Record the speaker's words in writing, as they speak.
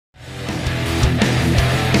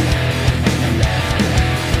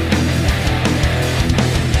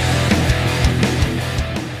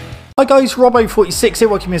Hi guys, Robbo46 here,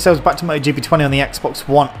 welcome yourselves back to MotoGP 20 on the Xbox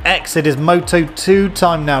One X. It is Moto2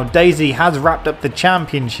 time now. Daisy has wrapped up the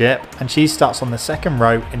championship and she starts on the second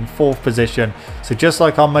row in 4th position. So just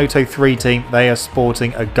like our Moto3 team, they are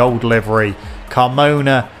sporting a gold livery.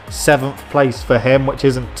 Carmona, 7th place for him, which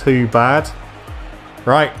isn't too bad.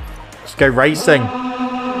 Right, let's go racing.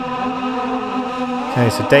 Okay,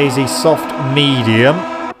 so Daisy soft medium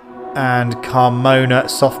and Carmona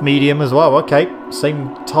soft medium as well. Okay,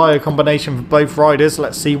 same tyre combination for both riders.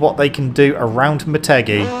 Let's see what they can do around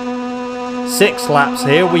Motegi. 6 laps,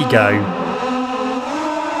 here we go.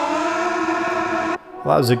 Well,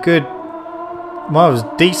 that was a good, well, it was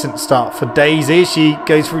a decent start for Daisy. She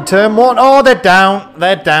goes through turn 1. Oh, they're down.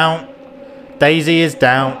 They're down. Daisy is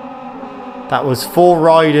down. That was 4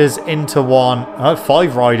 riders into 1. Oh,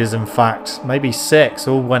 5 riders in fact. Maybe 6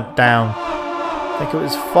 all went down. I think it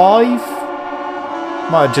was 5.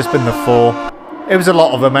 Might have just been the 4. It was a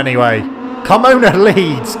lot of them anyway. Carmona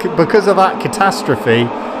leads because of that catastrophe.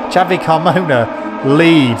 Xavi Carmona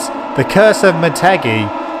leads. The curse of Motegi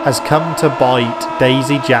has come to bite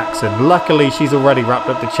Daisy Jackson. Luckily, she's already wrapped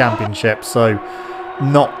up the championship, so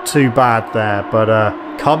not too bad there. But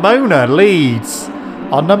Carmona leads.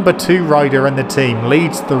 Our number 2 rider in the team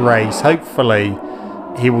leads the race. Hopefully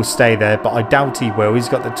he will stay there, but I doubt he will. He's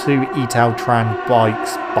got the 2 Italtran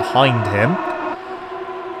bikes behind him.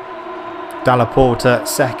 Dalla Porta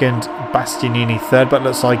 2nd, Bastianini 3rd, but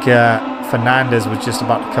looks like Fernandez was just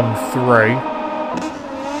about to come through.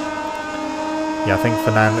 Yeah, I think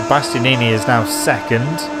Bastianini is now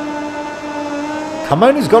 2nd.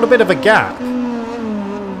 Carmona's got a bit of a gap.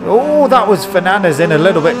 Oh, that was Fernandez in a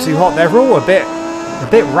little bit too hot. They're all a bit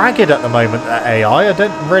ragged at the moment, that AI. I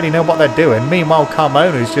don't really know what they're doing. Meanwhile,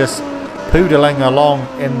 Carmona's just poodling along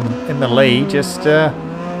in the lead, just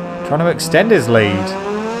trying to extend his lead.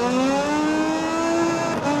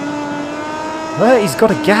 Well, he's got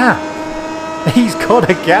a gap. He's got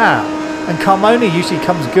a gap. And Carmona usually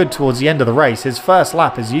comes good towards the end of the race. His first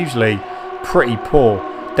lap is usually pretty poor.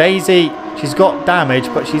 Daisy, she's got damage,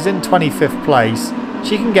 but she's in 25th place.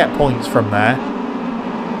 She can get points from there.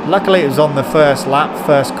 Luckily it was on the first lap,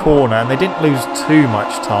 first corner, and they didn't lose too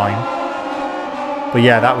much time. But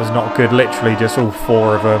yeah, that was not good. Literally just all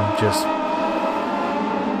 4 of them just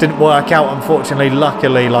didn't work out, unfortunately.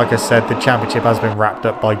 Luckily, like I said, the championship has been wrapped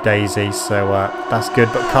up by Daisy, so that's good.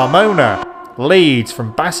 But Carmona leads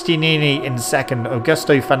from Bastianini in 2nd,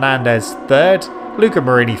 Augusto Fernandez 3rd, Luca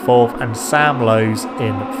Marini 4th, and Sam Lowes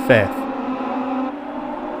in 5th.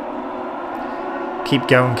 Keep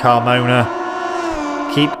going, Carmona.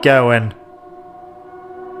 Keep going.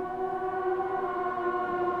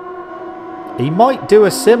 He might do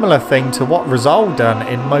a similar thing to what Rizal done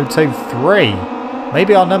in Moto3.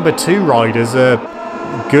 Maybe our number 2 riders are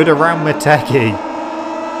good around Motegi.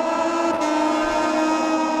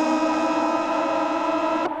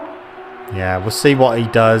 Yeah, we'll see what he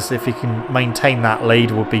does. If he can maintain that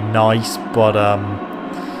lead would be nice, but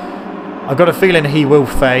I've got a feeling he will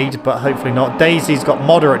fade, but hopefully not. Daisy's got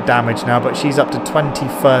moderate damage now, but she's up to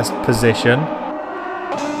 21st position.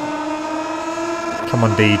 Come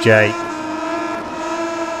on, DJ.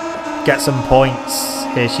 Get some points.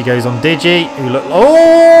 Here she goes on Digi. Who look?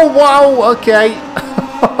 Oh, wow. Okay.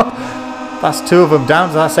 That's 2 of them down.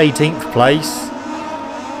 So that's 18th place.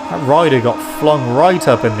 That rider got flung right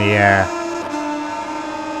up in the air.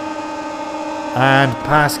 And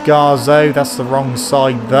past Garzo. That's the wrong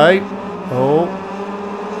side, though. Oh.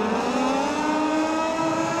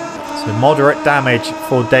 So moderate damage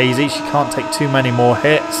for Daisy. She can't take too many more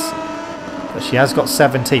hits. But she has got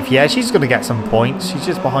 17th. Yeah, she's going to get some points. She's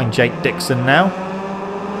just behind Jake Dixon now.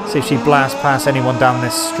 See if she blasts past anyone down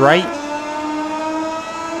this straight.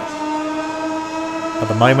 At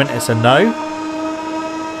the moment, it's a no.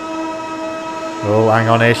 Oh, hang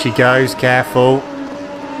on. Here she goes. Careful.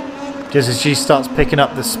 Just as she starts picking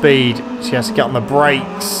up the speed, she has to get on the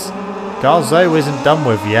brakes. Garzo isn't done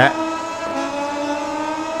with yet.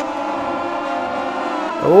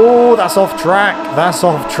 Oh, that's off track. That's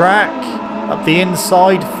off track. Up the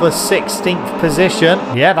inside for 16th position.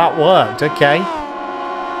 Yeah, that worked. Okay.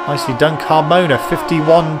 Nicely done. Carmona,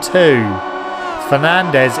 51.2.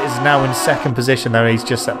 Fernandez is now in 2nd position, though he's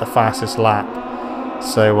just at the fastest lap.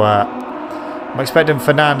 So, I'm expecting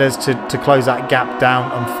Fernandez to close that gap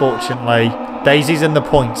down, unfortunately. Daisy's in the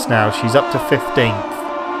points now. She's up to 15th.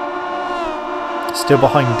 Still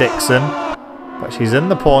behind Dixon, but she's in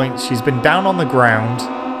the points. She's been down on the ground.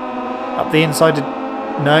 Up the inside.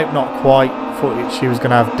 No, not quite. Thought she was going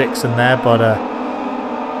to have Dixon there, but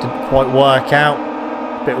didn't quite work out.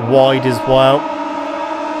 A bit wide as well.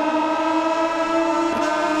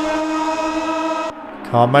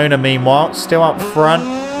 Carmona, meanwhile, still up front.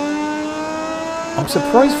 I'm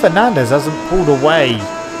surprised Fernandez hasn't pulled away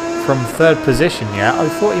from third position yet. I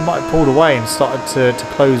thought he might have pulled away and started to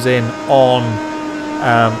close in on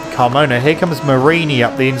Carmona. Here comes Marini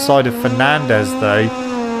up the inside of Fernandez, though.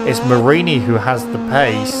 It's Marini who has the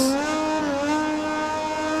pace.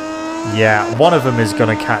 Yeah, one of them is going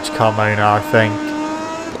to catch Carmona, I think.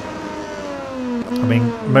 I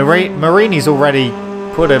mean, Marini's already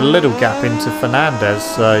put a little gap into Fernandez,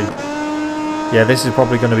 so yeah, this is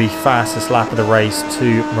probably going to be fastest lap of the race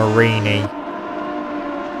to Marini.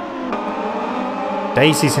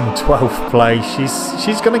 Daisy's in 12th place.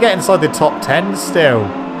 She's going to get inside the top 10 still,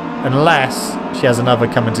 unless she has another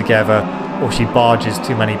coming together or she barges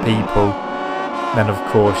too many people. Then of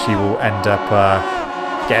course she will end up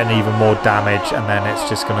getting even more damage, and then it's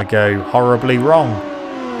just going to go horribly wrong.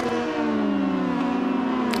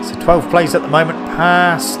 So 12th place at the moment,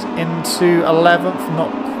 passed into 11th,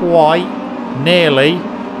 not quite, nearly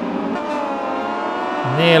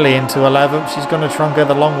into 11th. She's going to try and go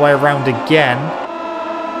the long way around again,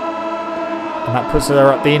 and that puts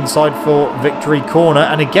her up the inside for victory corner,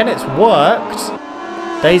 and again it's worked.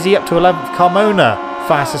 Daisy up to 11th, Carmona,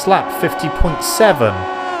 fastest lap, 50.7.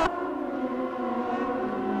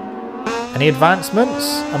 Any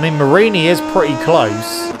advancements? I mean, Marini is pretty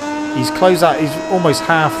close. He's closed out, he's almost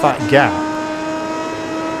half that gap.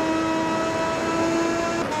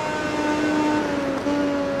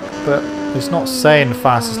 But it's not saying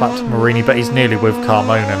fastest lap to Marini, but he's nearly with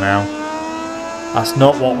Carmona now. That's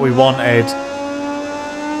not what we wanted.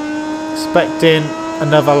 Expecting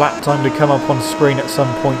another lap time to come up on screen at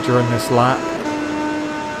some point during this lap.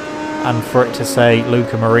 And for it to say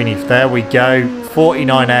Luca Marini. There we go,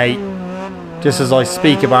 49.8. Just as I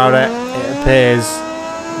speak about it, it appears.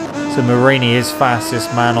 So Marini is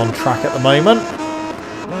fastest man on track at the moment.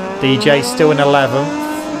 DJ still in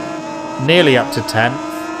 11th. Nearly up to 10th.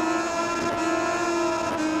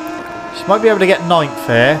 She might be able to get 9th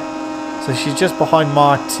here. So she's just behind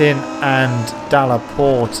Martin and Dalla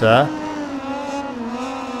Porta.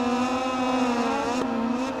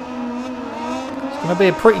 It's going to be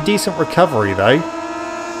a pretty decent recovery though.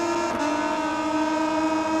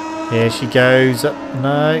 Here she goes.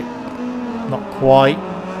 No, not quite.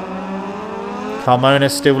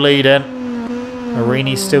 Carmona's still leading.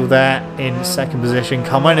 Marini's still there in second position.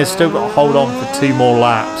 Carmona's still got to hold on for 2 more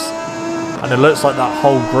laps. And it looks like that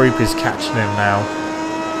whole group is catching him now,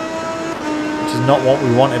 which is not what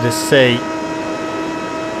we wanted to see.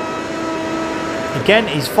 Again,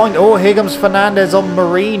 he's fine. Oh, here comes Fernandez on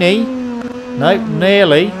Marini. No,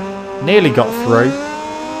 nearly got through.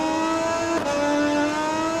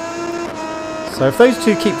 So if those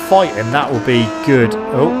two keep fighting, that will be good.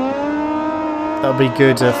 Oh, that'll be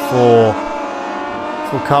good for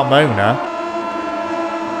Carmona.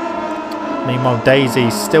 Meanwhile,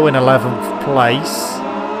 Daisy's still in 11th place.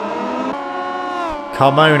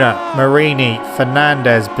 Carmona, Marini,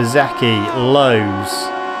 Fernandez, Bezzecchi, Lowe's,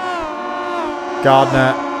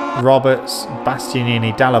 Gardner, Roberts,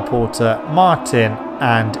 Bastianini, Dalla Porta, Martin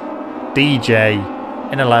and DJ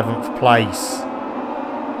in 11th place.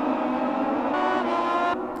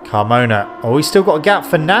 Carmona. Oh, he's still got a gap.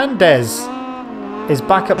 Fernandez is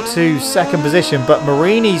back up to second position, but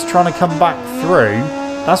Marini's trying to come back through.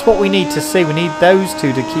 That's what we need to see. We need those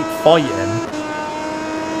two to keep fighting,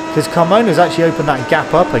 because Carmona's actually opened that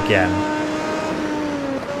gap up again.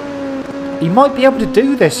 He might be able to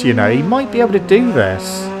do this, you know. He might be able to do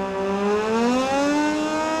this.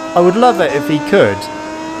 I would love it if he could.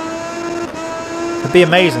 It'd be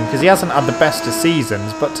amazing, because he hasn't had the best of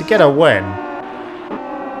seasons, but to get a win,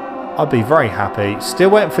 I'd be very happy.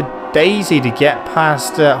 Still waiting for Daisy to get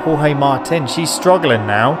past Jorge Martin. She's struggling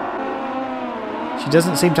now. She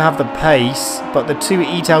doesn't seem to have the pace, but the 2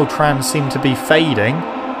 Etel trans seem to be fading.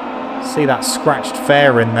 See that scratched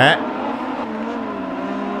fair in there.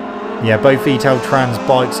 Yeah, both Etel trans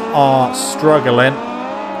bikes are struggling.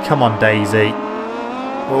 Come on, Daisy.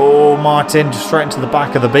 Oh, Martin just straight into the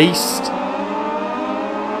back of the beast.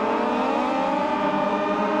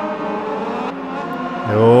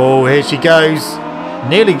 Oh, here she goes.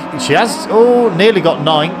 Nearly got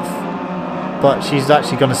 9th. But she's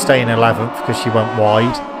actually going to stay in 11th because she went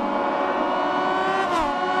wide.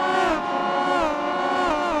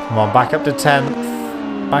 Come on, back up to 10th.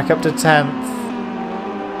 Back up to 10th.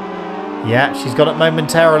 Yeah, she's got it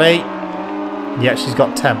momentarily. Yeah, she's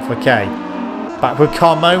got 10th. Okay. Back with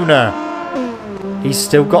Carmona. He's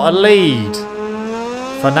still got a lead.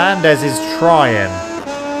 Fernandez is trying.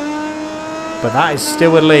 But that is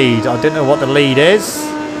still a lead. I don't know what the lead is.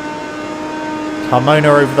 Carmona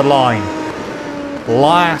over the line.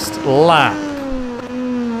 Last lap.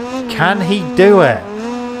 Can he do it?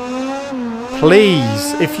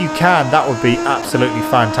 Please, if you can, that would be absolutely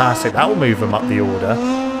fantastic. That will move him up the order.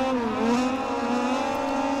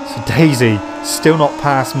 So Daisy, still not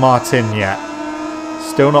past Martin yet.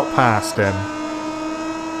 Still not past him.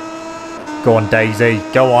 Go on, Daisy.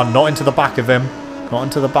 Go on. Not into the back of him. Not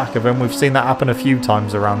into the back of him. We've seen that happen a few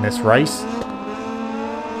times around this race.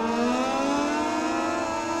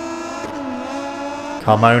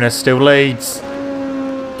 Carmona still leads.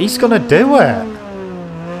 He's going to do it.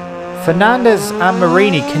 Fernandez and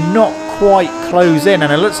Marini cannot quite close in.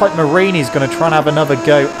 And it looks like Marini's going to try and have another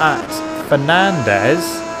go at Fernandez.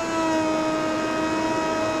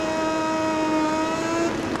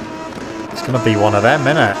 It's going to be one of them,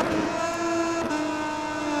 isn't it?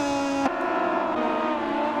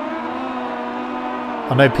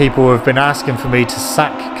 I know people have been asking for me to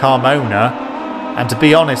sack Carmona, and to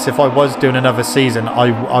be honest, if I was doing another season,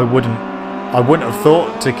 I wouldn't have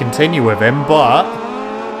thought to continue with him, but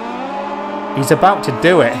he's about to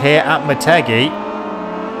do it here at Motegi.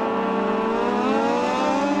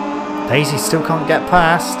 Daisy still can't get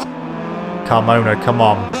past. Carmona, come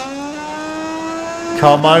on.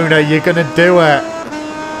 Carmona, you're going to do it.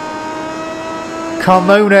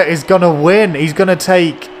 Carmona is going to win. He's going to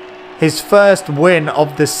take his first win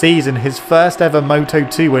of the season, his first ever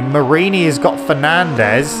Moto2 win. Marini has got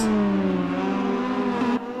Fernandez.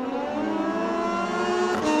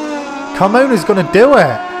 Carmona's going to do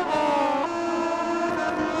it.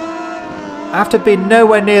 After being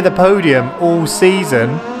nowhere near the podium all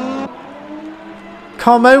season,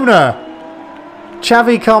 Carmona,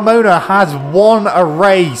 Xavi Carmona has won a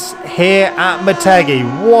race here at Motegi.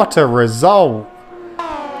 What a result.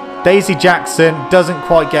 Daisy Jackson doesn't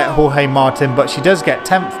quite get Jorge Martin, but she does get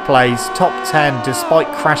 10th place, top 10, despite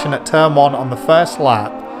crashing at turn 1 on the first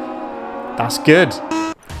lap. That's good.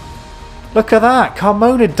 Look at that.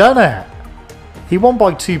 Carmona done it. He won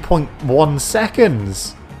by 2.1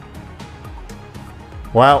 seconds.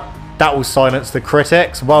 Well, that will silence the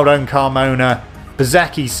critics. Well done, Carmona.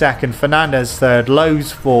 Motegi second, Fernandez third,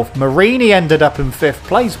 Lowe's fourth. Marini ended up in 5th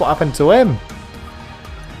place. What happened to him?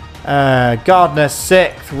 Gardner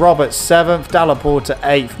 6th, Roberts 7th, Dallaporta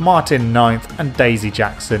 8th, Martin 9th, and Daisy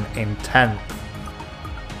Jackson in 10th.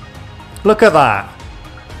 Look at that.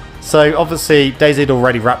 So obviously Daisy had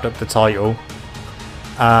already wrapped up the title.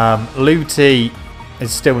 Luti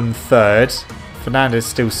is still in 3rd. Fernandez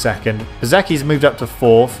still 2nd. Motegi's moved up to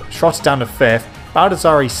 4th. Schrotter down to 5th.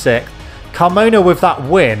 Baldassarri 6th. Carmona with that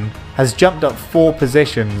win has jumped up 4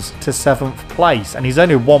 positions to 7th place, and he's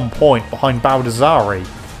only 1 point behind Baldassarri.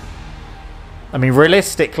 I mean,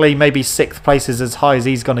 realistically, maybe 6th place is as high as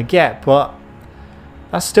he's going to get, but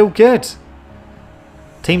that's still good.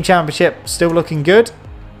 Team Championship still looking good.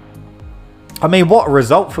 I mean, what a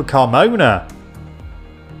result for Carmona.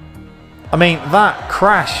 I mean, that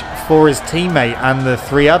crash for his teammate and the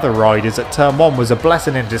 3 other riders at turn 1 was a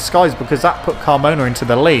blessing in disguise, because that put Carmona into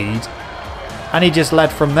the lead, and he just led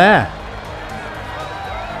from there.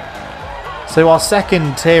 So our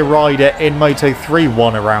 2nd tier rider in Moto3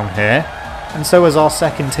 won around here. And so was our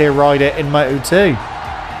 2nd tier rider in Moto2.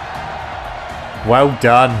 Well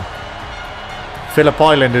done. Phillip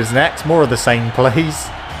Island is next. More of the same, please.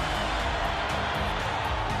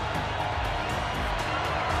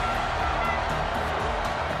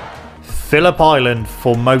 Phillip Island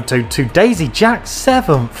for Moto2. Daisy Jack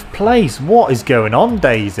 7th place. What is going on,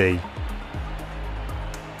 Daisy?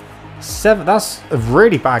 7th. That's a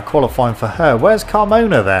really bad qualifying for her. Where's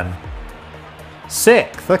Carmona then?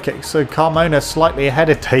 6th. Okay, so Carmona slightly ahead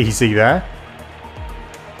of Daisy there.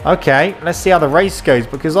 Okay, let's see how the race goes,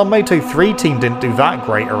 because our Moto3 team didn't do that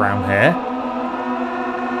great around here.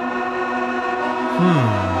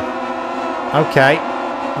 Okay,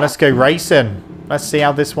 let's go racing. Let's see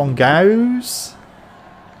how this one goes.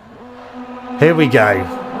 Here we go.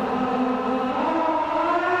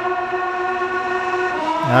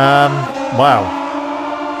 Well,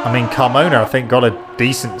 I mean, Carmona, I think, got a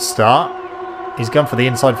decent start. He's gone for the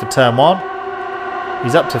inside for turn 1.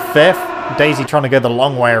 He's up to 5th. Daisy trying to go the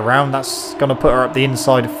long way around. That's going to put her up the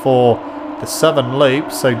inside for the southern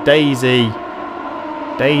loop. So Daisy,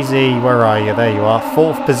 where are you? There you are.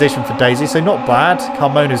 4th position for Daisy. So not bad.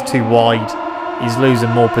 Carmona's too wide. He's losing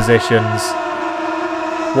more positions.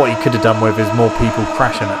 What he could have done with is more people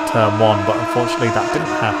crashing at turn 1, but unfortunately that didn't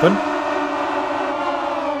happen.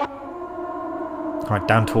 Right,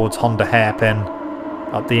 down towards Honda Hairpin.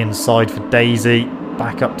 Up the inside for Daisy.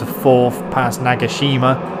 Back up to 4th, past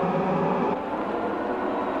Nagashima.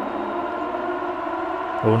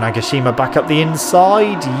 Oh, Nagashima back up the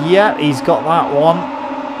inside. Yeah, he's got that one.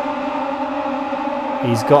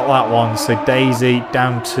 He's got that one. So Daisy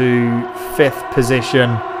down to 5th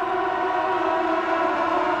position.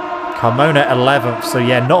 Carmona 11th. So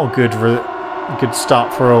yeah, not a good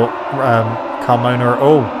start for Carmona at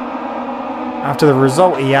all. After the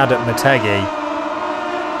result he had at Motegi,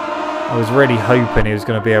 I was really hoping he was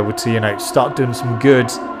going to be able to, you know, start doing some good.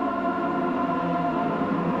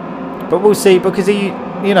 But we'll see, because he,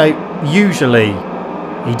 you know, usually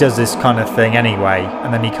he does this kind of thing anyway,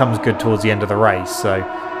 and then he comes good towards the end of the race. So,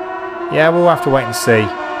 yeah, we'll have to wait and see.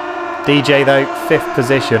 DJ, though, 5th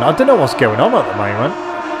position. I don't know what's going on at the moment.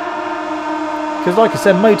 Because, like I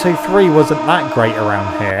said, Moto3 wasn't that great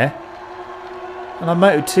around here. And our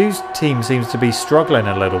Moto2's team seems to be struggling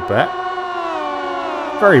a little bit.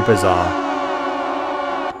 Very bizarre.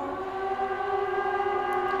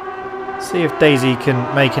 See if Daisy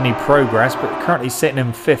can make any progress, but currently sitting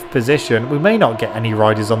in 5th position. We may not get any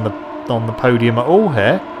riders on the podium at all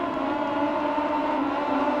here.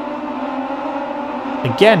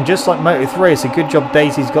 Again, just like Moto3, it's a good job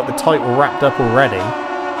Daisy's got the title wrapped up already.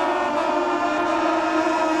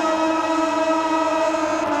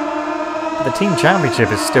 But the team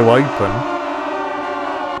championship is still open.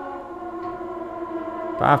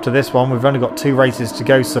 But after this one, we've only got 2 races to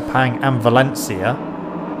go, Sepang and Valencia.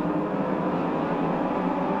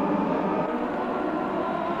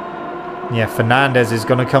 Yeah, Fernandez is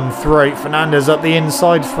going to come through. Fernandez up the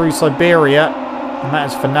inside through Siberia. And that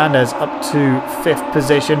is Fernandez up to 5th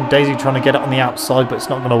position. Daisy trying to get it on the outside, but it's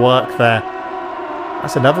not going to work there.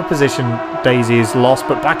 That's another position Daisy has lost,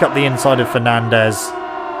 but back up the inside of Fernandez.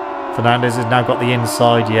 Fernandez has now got the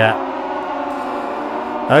inside, yeah.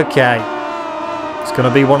 Okay. It's going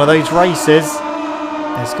to be one of those races.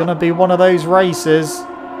 It's going to be one of those races.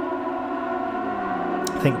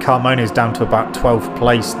 I think Carmona is down to about 12th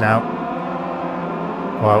place now.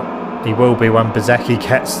 Well, he will be when Motegi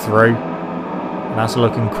gets through. And that's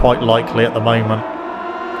looking quite likely at the moment.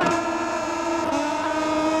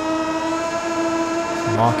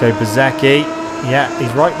 Marco Motegi. Yeah,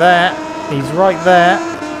 he's right there. He's right there.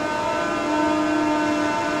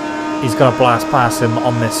 He's going to blast past him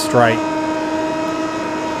on this straight.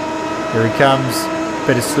 Here he comes.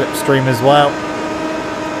 Bit of slipstream as well.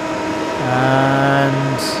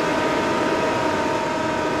 And...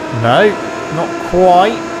 no, not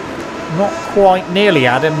quite. Not quite. Nearly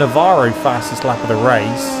had him. Navarro fastest lap of the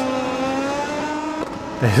race.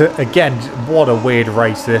 Again, what a weird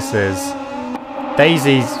race this is.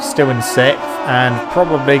 Daisy's still in 6th and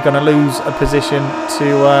probably going to lose a position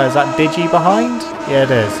to... is that Digi behind? Yeah,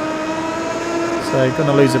 it is. So going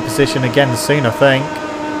to lose a position again soon, I think.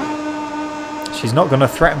 She's not going to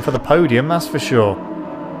threaten for the podium, that's for sure.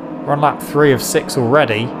 We're on lap 3 of 6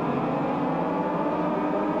 already.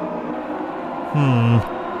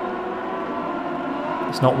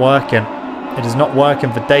 It's not working. It is not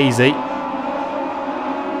working for Daisy.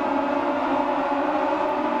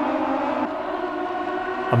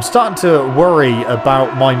 I'm starting to worry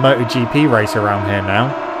about my MotoGP race around here now.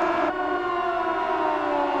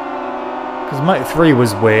 Because Moto3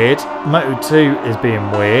 was weird. Moto2 is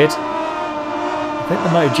being weird. I think the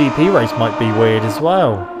MotoGP race might be weird as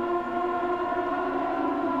well.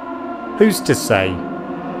 Who's to say?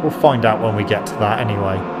 We'll find out when we get to that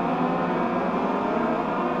anyway.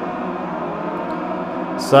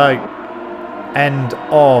 So, end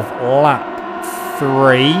of lap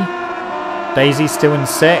 3. Daisy's still in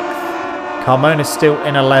 6th. Carmona's still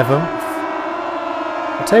in 11th.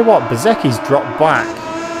 I'll tell you what, Motegi's dropped back.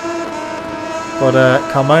 But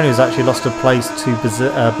Carmona's actually lost a place to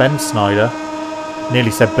Ben Snyder.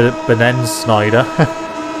 Nearly said Ben Snyder.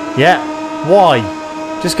 Yeah, why?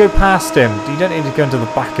 Just go past him. You don't need to go into the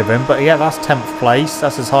back of him. But yeah, that's 10th place.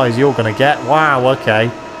 That's as high as you're going to get. Wow, okay.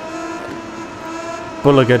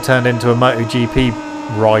 Bulliger turned into a MotoGP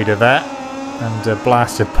rider there. And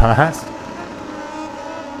blasted past.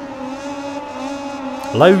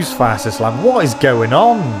 Lowe's fastest lap. What is going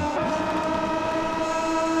on?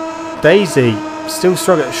 Daisy still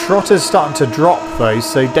struggling. Schrotter's starting to drop though.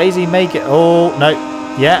 So Daisy may get... oh, no.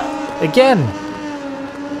 Yeah. Again.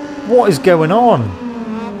 What is going on?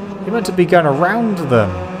 You're meant to be going around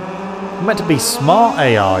them. You're meant to be smart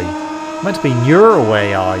AI. You're meant to be neural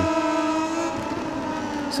AI.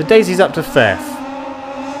 So Daisy's up to 5th.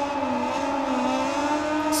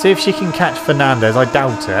 See if she can catch Fernandez. I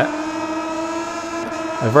doubt it.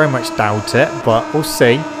 I very much doubt it, but we'll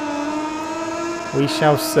see. We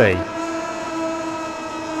shall see.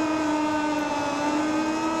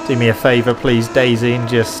 Do me a favour, please, Daisy, and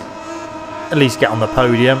just at least get on the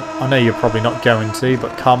podium. I know you're probably not going to,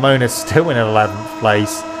 but Carmona's still in 11th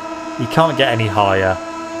place. You can't get any higher.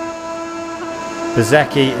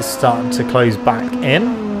 Motegi is starting to close back in.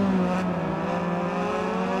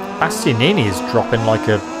 Bastianini is dropping like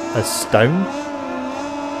a stone.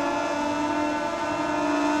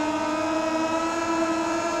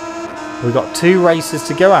 We've got 2 races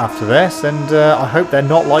to go after this, and I hope they're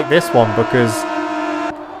not like this one, because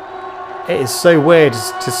it is so weird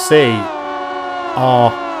to see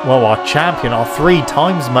our champion, our 3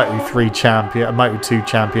 times Moto2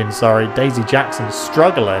 champion, sorry, Daisy Jackson,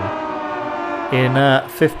 struggling in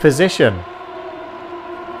 5th position.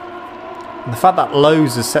 And the fact that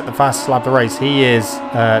Lowe's has set the fastest lap of the race, he is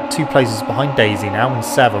 2 places behind Daisy now in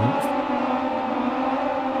 7th.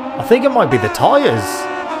 I think it might be the tyres.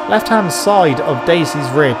 Left-hand side of Daisy's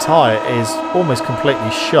rear tyre is almost completely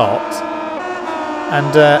shot.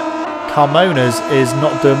 And Carmona's is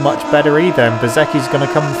not doing much better either. And Bezzecchi's going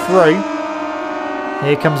to come through.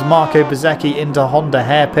 Here comes Marco Bezzecchi into Honda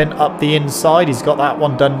hairpin up the inside. He's got that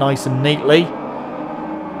one done nice and neatly.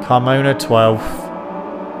 Carmona 12th.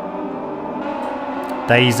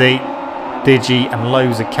 Daisy, Digi and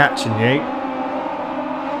Lowe's are catching you.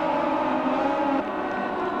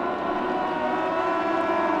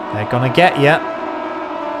 They're going to get you.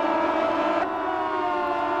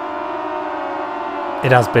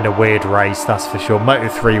 It has been a weird race, that's for sure.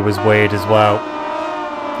 Moto3 was weird as well.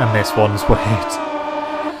 And this one's weird.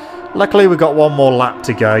 Luckily, we've got 1 more lap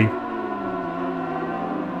to go.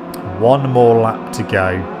 1 more lap to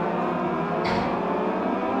go.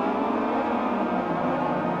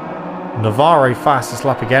 Navarro fastest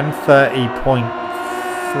lap again,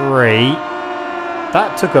 30.3.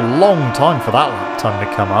 That took a long time for that lap time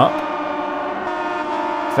to come up.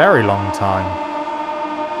 Very long time.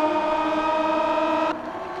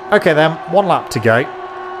 Okay then, 1 lap to go.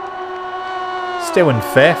 Still in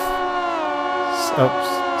 5th.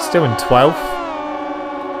 Still in 12th.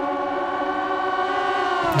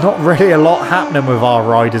 Not really a lot happening with our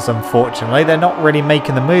riders, unfortunately. They're not really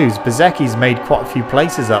making the moves. Bezzecchi's made quite a few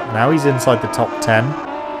places up now. He's inside the top 10.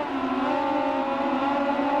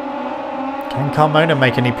 Can Carmona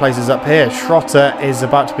make any places up here? Schrotter is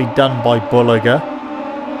about to be done by Bulliger.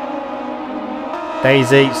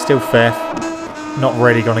 Daisy, still 5th. Not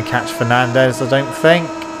really going to catch Fernandez, I don't think.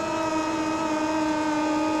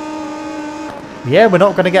 Yeah, we're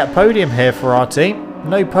not going to get a podium here for our team.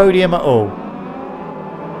 No podium at all.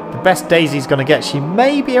 The best Daisy's going to get, she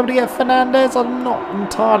may be able to get Fernandez. I'm not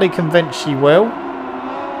entirely convinced she will.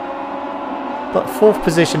 But 4th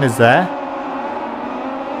position is there.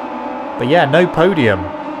 But yeah, no podium.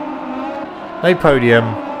 No podium.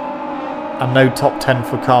 And no top 10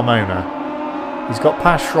 for Carmona. He's got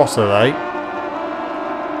past Schrotter though.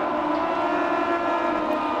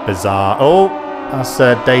 Bizarre. Oh, that's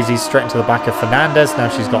Daisy straight into the back of Fernandez. Now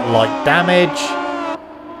she's got light damage.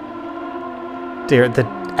 Dear, the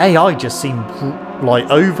AI just seemed like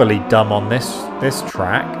overly dumb on this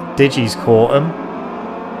track. Digi's caught him.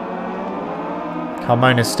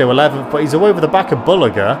 Carmona's still 11th, but he's away with the back of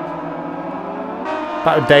Bulliger.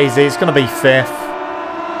 Back with Daisy, it's going to be 5th.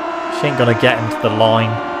 She ain't going to get into the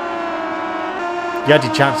line. You had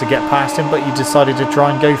your chance to get past him, but you decided to try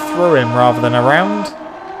and go through him rather than around.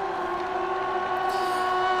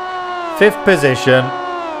 5th position.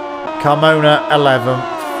 Carmona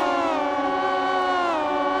 11th.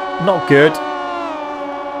 Not good.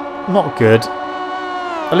 Not good.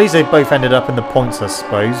 At least they both ended up in the points, I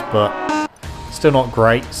suppose, but still not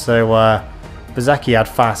great. So, Bezzecchi had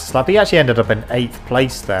fastest lap. He actually ended up in 8th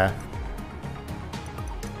place there.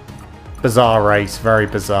 Bizarre race. Very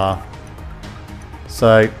bizarre.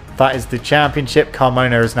 So, that is the championship.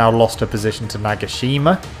 Carmona has now lost her position to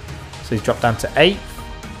Nagashima. So, he's dropped down to 8th.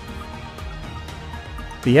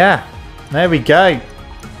 But yeah, there we go.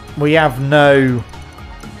 We have no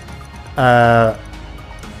part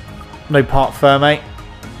Ferme.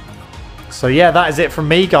 So yeah, that is it from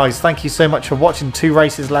me, guys. Thank you so much for watching. 2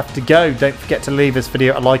 races left to go. Don't forget to leave this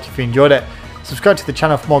video a like if you enjoyed it. Subscribe to the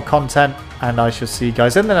channel for more content, and I shall see you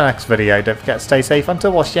guys in the next video. Don't forget to stay safe and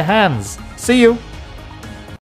to wash your hands. See you.